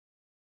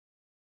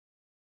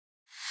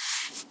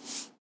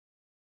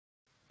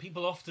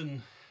people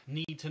often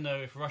need to know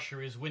if Russia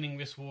is winning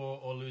this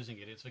war or losing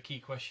it. It's the key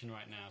question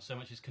right now. So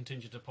much is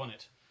contingent upon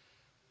it.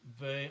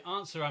 The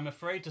answer, I'm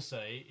afraid to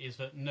say, is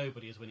that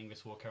nobody is winning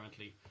this war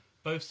currently.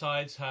 Both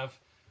sides have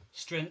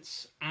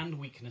strengths and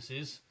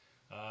weaknesses.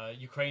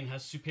 Ukraine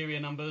has superior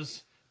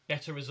numbers,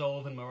 better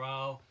resolve and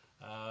morale,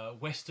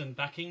 Western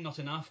backing, not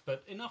enough,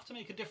 but enough to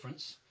make a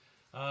difference.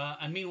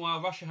 And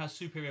meanwhile, Russia has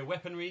superior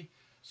weaponry,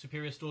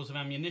 superior stores of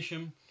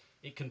ammunition.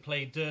 It can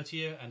play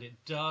dirtier, and it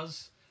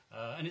does.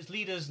 And its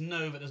leaders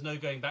know that there's no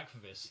going back for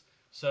this.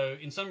 So,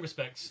 in some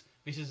respects,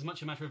 this is as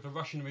much a matter of the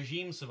Russian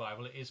regime's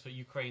survival as it is for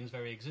Ukraine's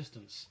very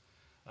existence.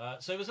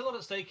 So there's a lot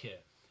at stake here,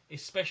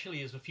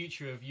 especially as the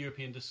future of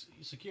European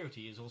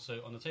security is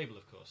also on the table,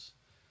 of course.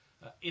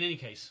 In any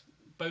case,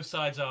 both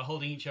sides are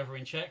holding each other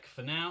in check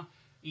for now.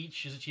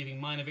 Each is achieving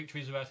minor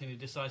victories without any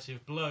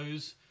decisive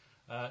blows.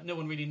 No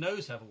one really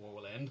knows how the war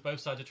will end. Both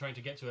sides are trying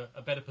to get to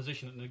a better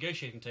position at the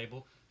negotiating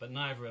table, but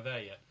neither are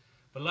there yet.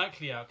 The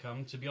likely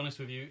outcome, to be honest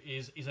with you,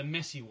 is a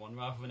messy one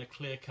rather than a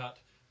clear-cut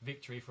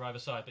victory for either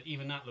side. But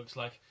even that looks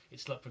like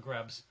it's up for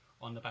grabs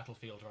on the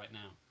battlefield right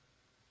now.